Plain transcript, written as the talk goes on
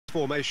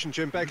Formation,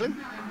 Jim Beglin.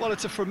 Well,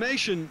 it's a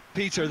formation,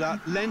 Peter,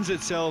 that lends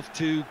itself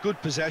to good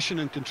possession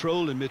and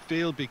control in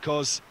midfield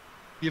because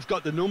you've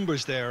got the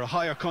numbers there, a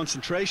higher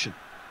concentration.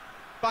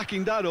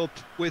 Backing that up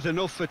with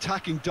enough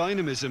attacking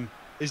dynamism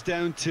is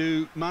down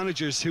to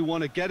managers who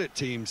want to get at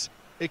teams.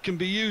 It can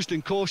be used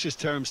in cautious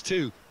terms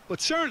too, but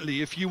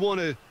certainly if you want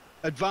to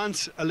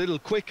advance a little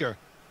quicker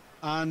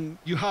and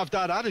you have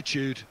that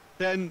attitude,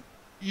 then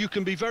you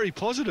can be very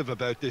positive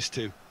about this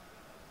too.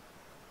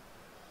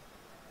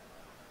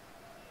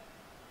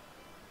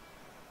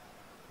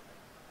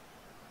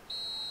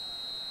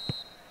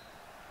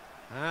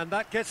 And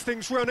that gets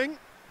things running.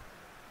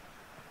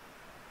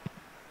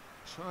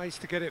 Tries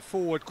to get it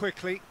forward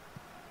quickly.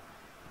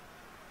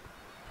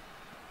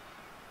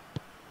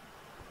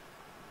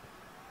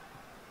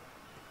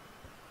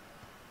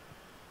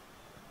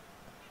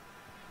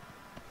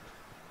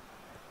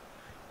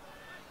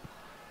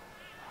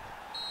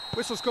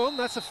 Whistle's gone,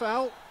 that's a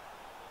foul.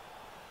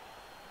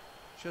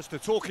 Just a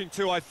talking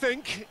to, I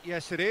think.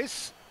 Yes, it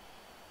is.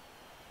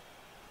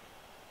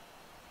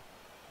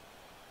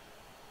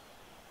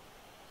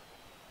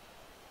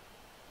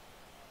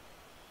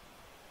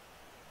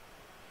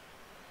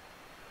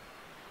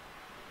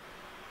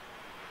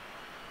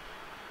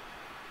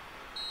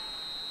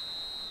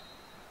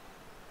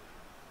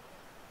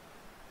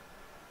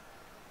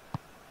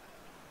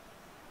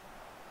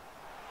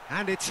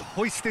 And it's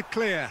hoisted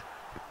clear.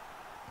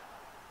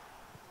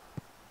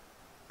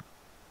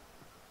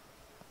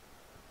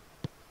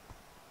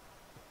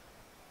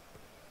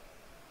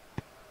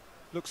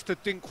 Looks to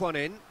dink one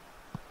in.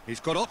 He's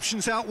got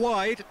options out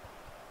wide.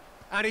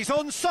 And he's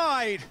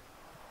onside.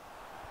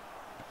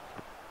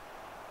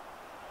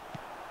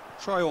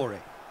 Traore.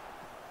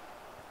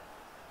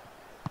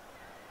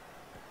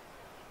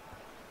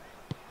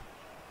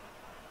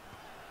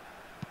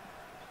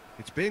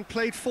 It's being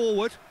played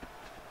forward.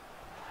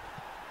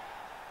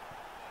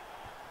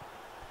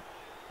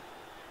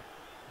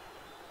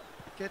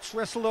 Gets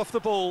wrestled off the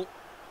ball.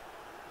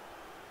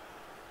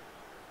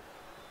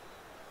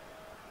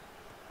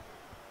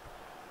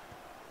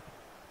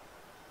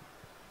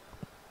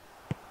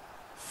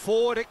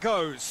 Forward it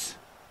goes.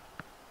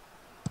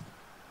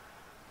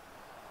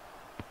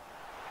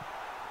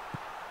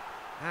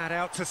 And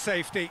out to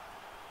safety.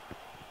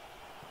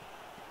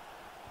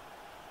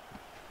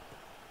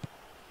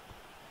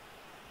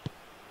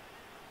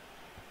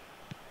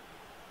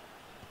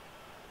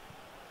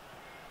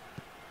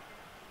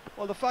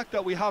 Well, the fact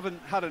that we haven't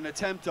had an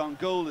attempt on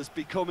goal is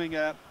becoming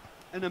an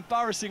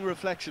embarrassing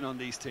reflection on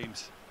these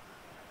teams.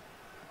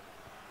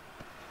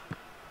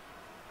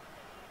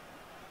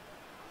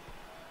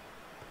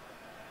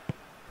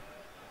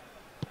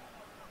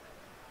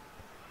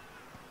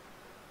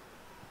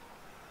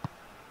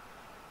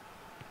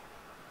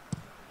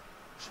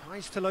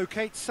 Tries to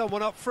locate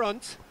someone up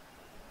front.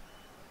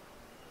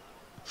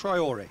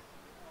 Traore.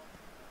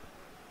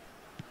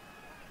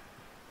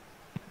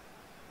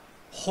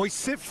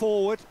 Hoists it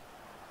forward.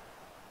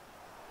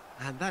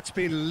 And that's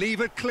been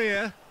levered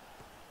clear.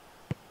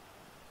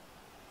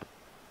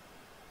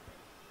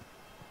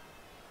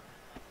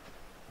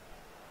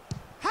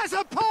 Has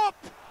a pop!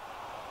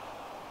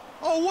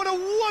 Oh, what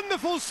a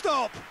wonderful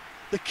stop!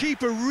 The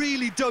keeper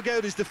really dug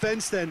out his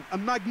defence then. A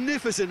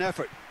magnificent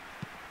effort.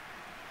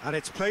 And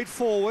it's played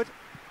forward.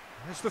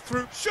 There's the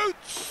through.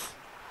 Shoots!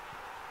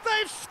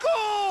 They've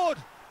scored!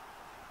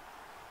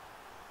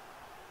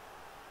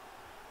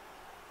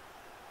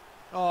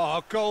 Oh,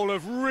 a goal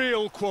of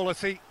real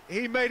quality.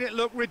 He made it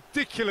look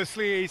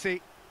ridiculously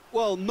easy.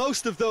 Well,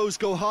 most of those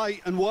go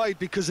high and wide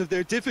because of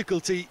their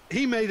difficulty.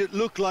 He made it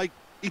look like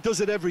he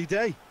does it every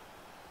day.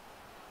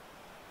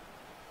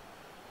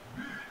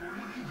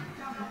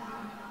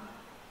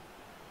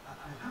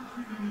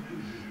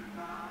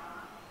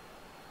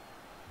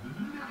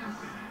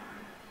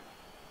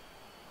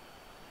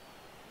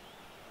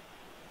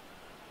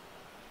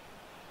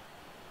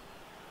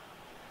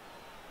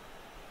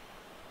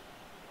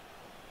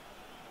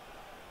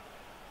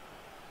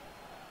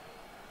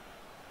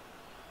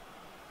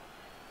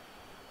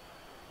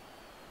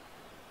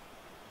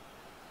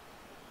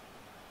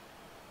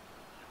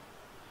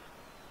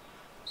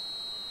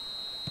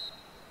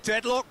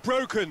 Deadlock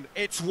broken,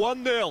 it's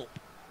 1-0.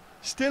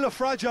 Still a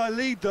fragile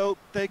lead though,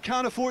 they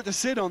can't afford to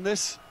sit on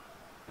this.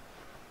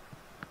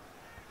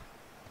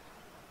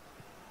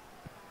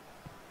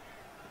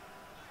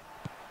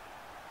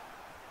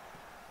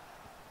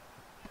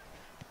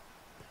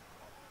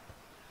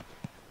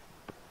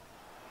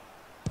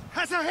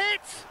 Has a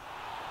hit!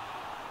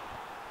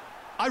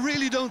 I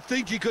really don't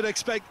think you could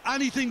expect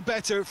anything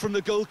better from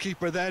the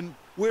goalkeeper then.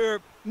 We're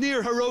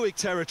near heroic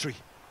territory.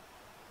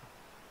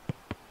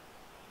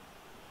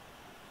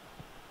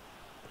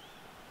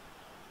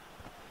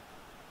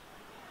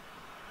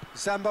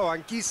 Zambo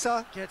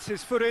Anguissa gets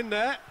his foot in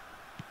there.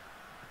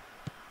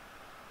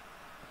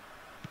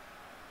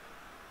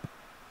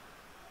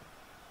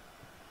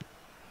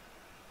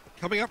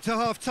 Coming up to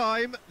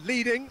half-time,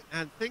 leading,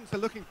 and things are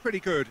looking pretty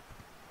good.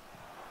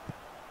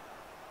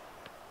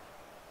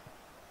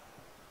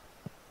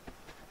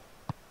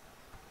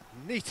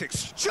 Neat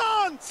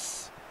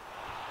chance!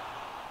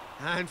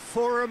 And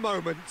for a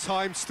moment,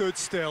 time stood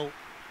still.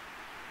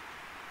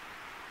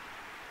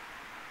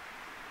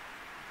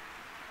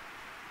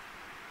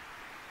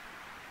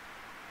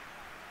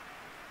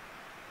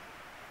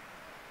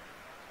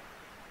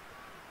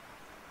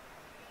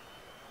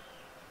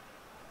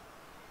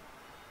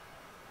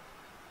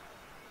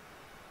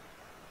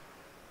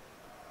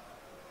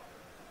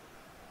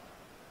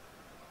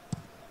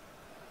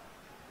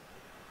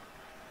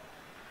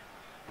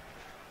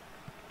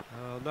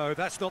 Oh no,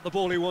 that's not the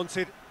ball he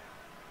wanted.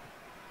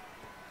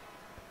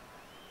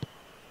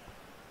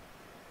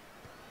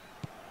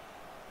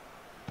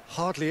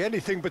 Hardly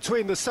anything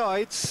between the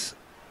sides,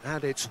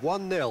 and it's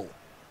 1-0.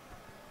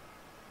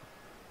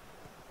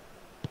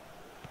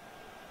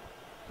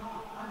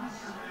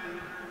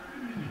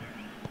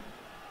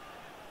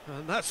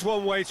 And that's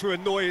one way to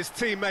annoy his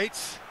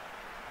teammates.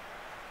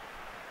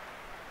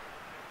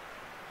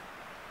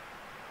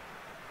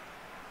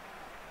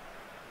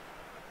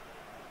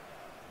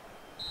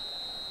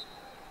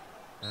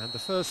 And the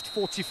first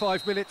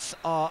 45 minutes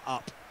are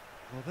up.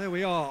 Well, there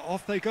we are,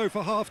 off they go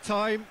for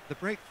half-time. The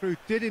breakthrough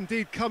did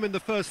indeed come in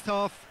the first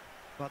half,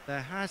 but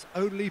there has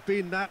only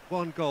been that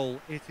one goal.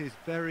 It is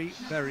very,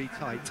 very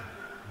tight.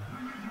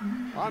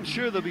 I'm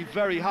sure they'll be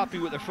very happy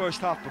with their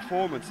first half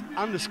performance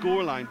and the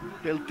scoreline.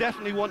 They'll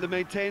definitely want to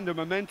maintain their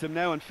momentum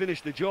now and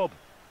finish the job.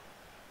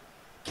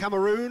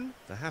 Cameroon,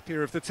 the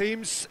happier of the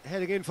teams,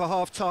 heading in for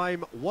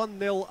half-time,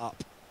 1-0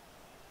 up.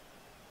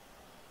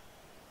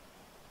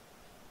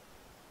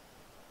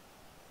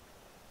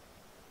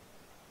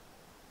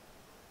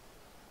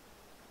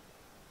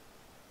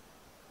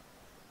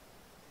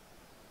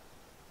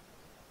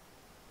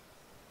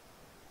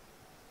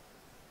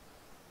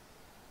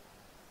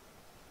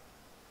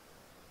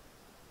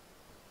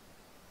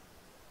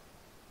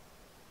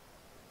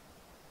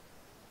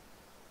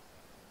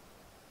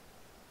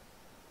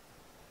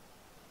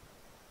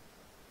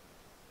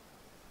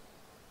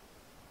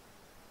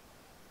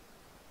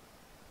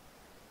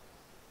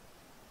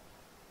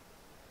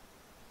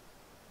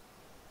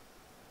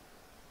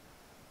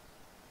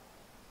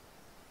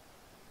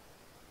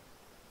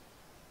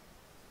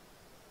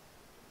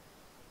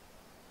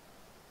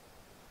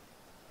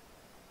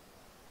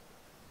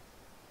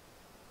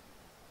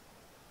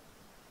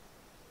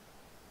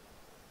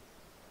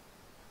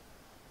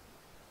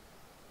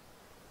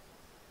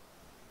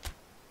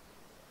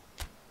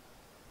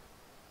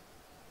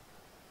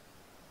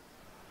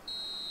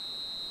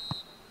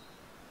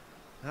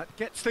 That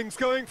gets things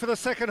going for the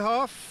second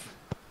half.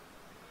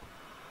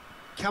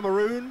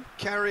 Cameroon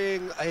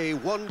carrying a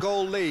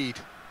one-goal lead.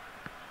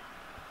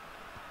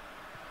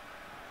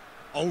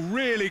 Oh,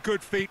 really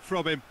good feet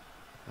from him.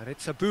 And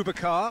it's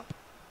Abubakar.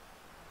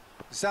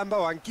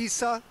 Zambo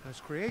Anguissa has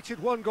created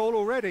one goal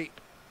already.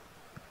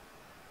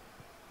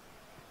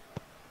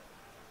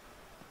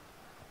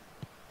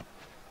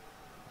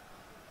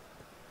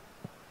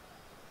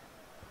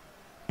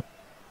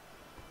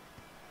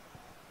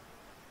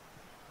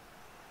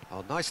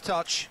 Oh, nice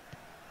touch.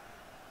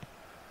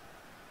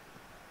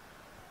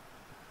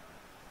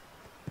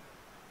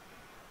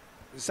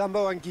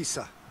 Zambo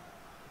Anguissa.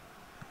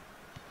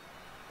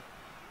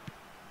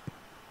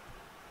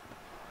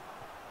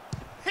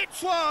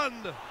 Hits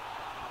one!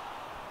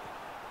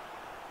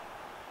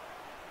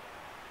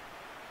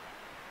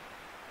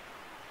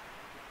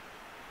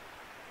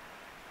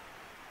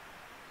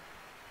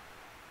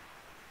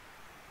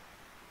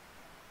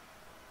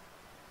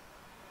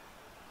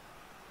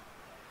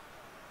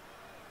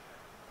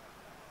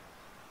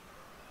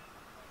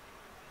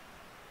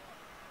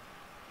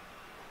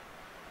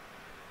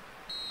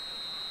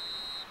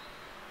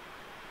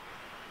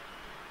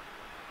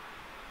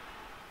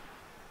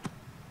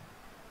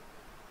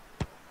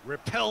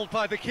 Repelled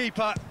by the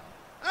keeper,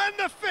 and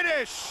the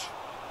finish!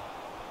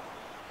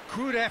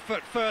 Good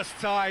effort first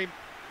time.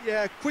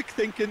 Yeah, quick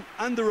thinking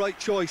and the right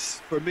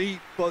choice for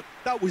me, but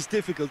that was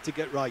difficult to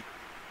get right.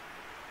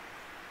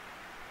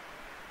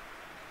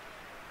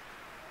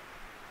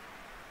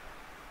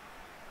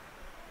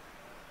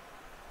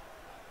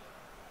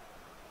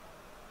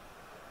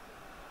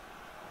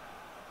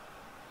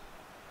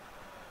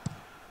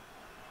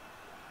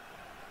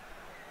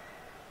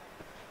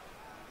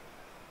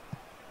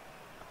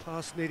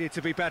 Pass needed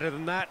to be better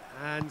than that,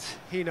 and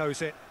he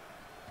knows it.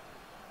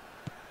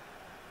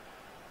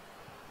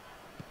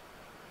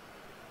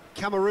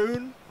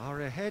 Cameroon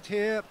are ahead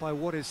here by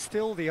what is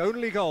still the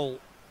only goal.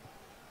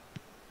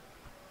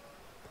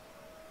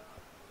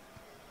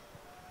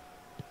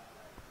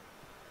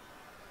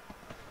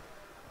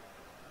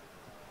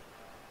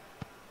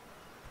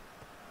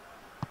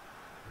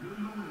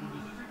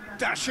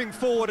 Dashing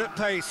forward at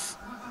pace.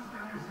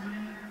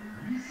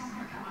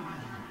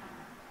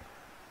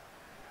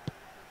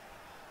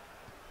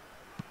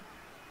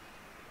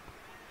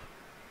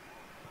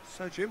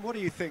 So, Jim, what are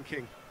you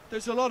thinking?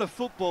 There's a lot of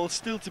football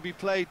still to be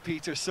played,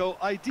 Peter, so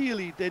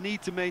ideally they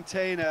need to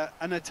maintain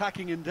an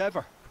attacking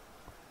endeavour.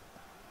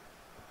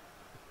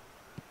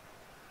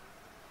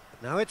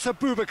 Now it's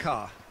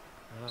Abubakar.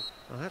 Well,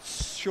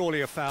 that's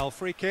surely a foul.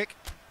 Free kick.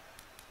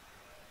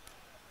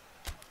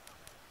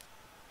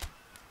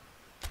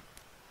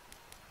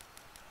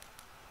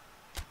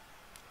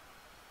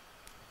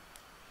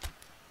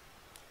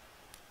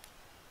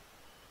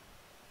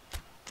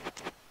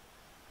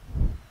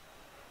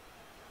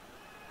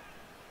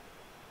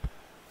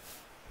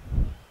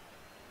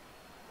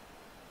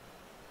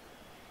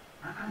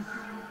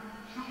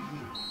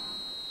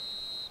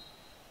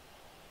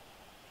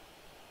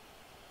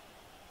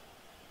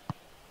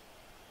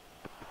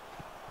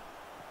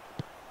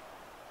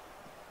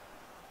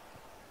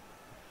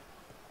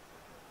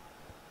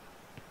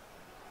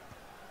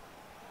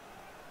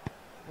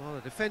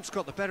 The defence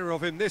got the better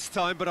of him this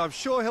time, but I'm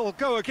sure he'll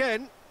go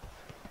again.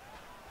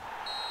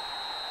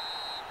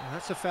 Well,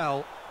 that's a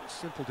foul.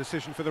 Simple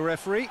decision for the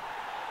referee.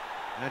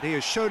 And he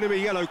has shown him a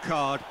yellow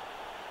card.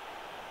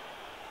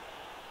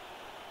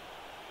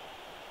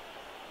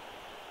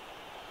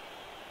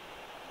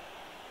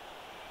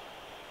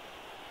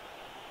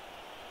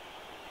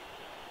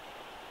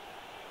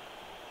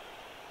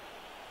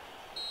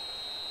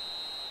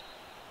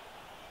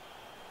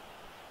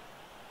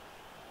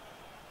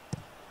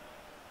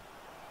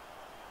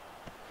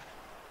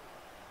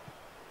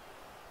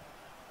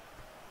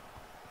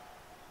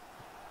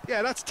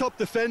 Yeah, that's top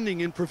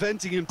defending in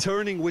preventing him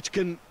turning, which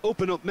can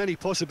open up many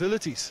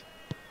possibilities.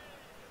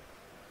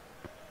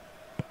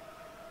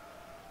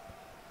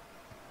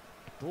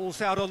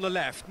 Ball's out on the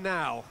left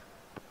now.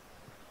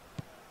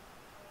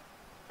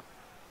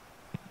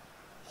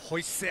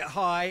 Hoists it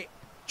high.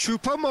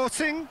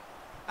 Choupo-Moting,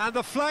 and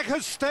the flag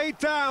has stayed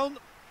down.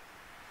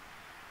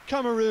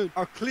 Cameroon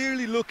are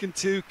clearly looking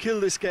to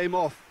kill this game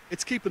off.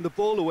 It's keeping the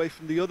ball away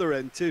from the other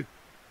end too.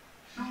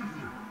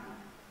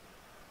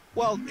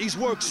 Well, he's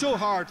worked so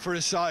hard for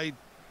his side,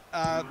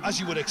 as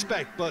you would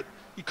expect, but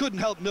you couldn't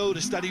help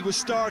notice that he was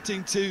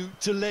starting to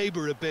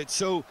labour a bit,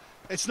 so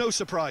it's no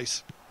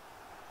surprise.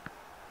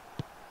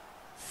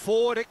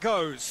 Forward it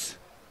goes.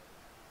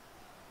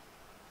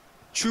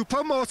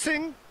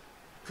 Choupo-Moting.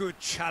 Good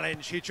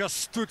challenge, he just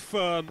stood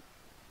firm.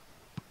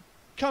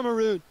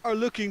 Cameroon are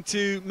looking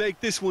to make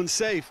this one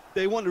safe.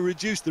 They want to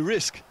reduce the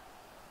risk.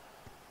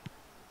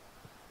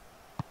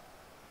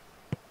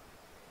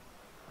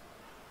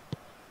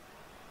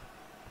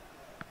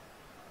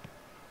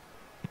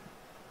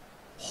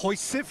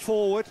 Hoists it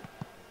forward.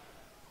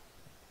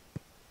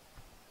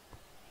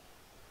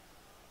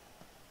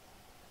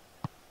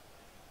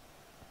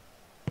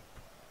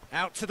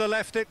 Out to the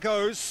left it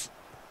goes.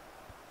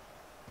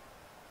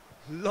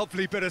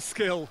 Lovely bit of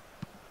skill.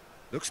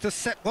 Looks to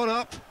set one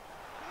up.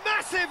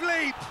 Massive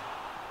leap!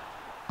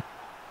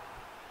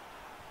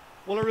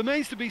 Well, it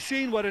remains to be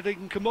seen whether they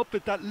can come up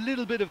with that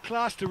little bit of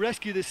class to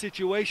rescue this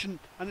situation,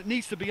 and it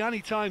needs to be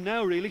any time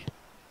now, really.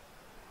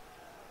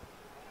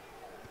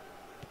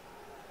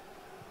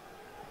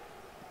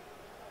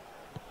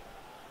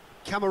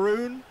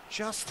 Cameroon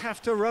just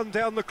have to run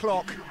down the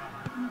clock.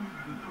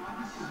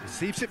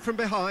 Receives it from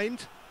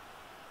behind.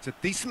 It's a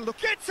decent look.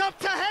 Gets up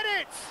to head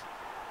it!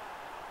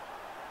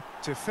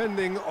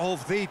 Defending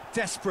of the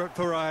desperate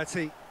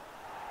variety.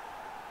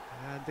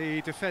 And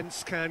the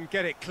defence can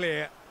get it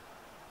clear.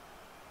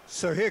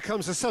 So here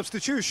comes a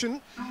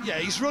substitution. Yeah,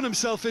 he's run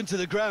himself into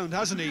the ground,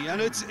 hasn't he? And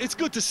it's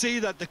good to see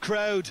that the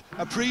crowd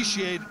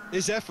appreciate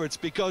his efforts,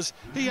 because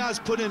he has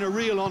put in a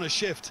real honest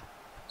shift.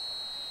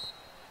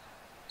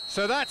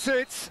 So that's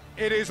it.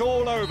 It is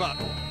all over.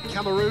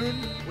 Cameroon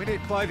win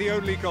it by the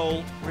only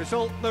goal.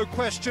 Result, no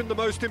question, the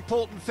most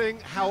important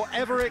thing,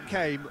 however it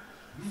came.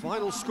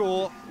 Final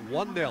score,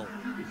 1-0.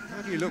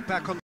 How do you look back on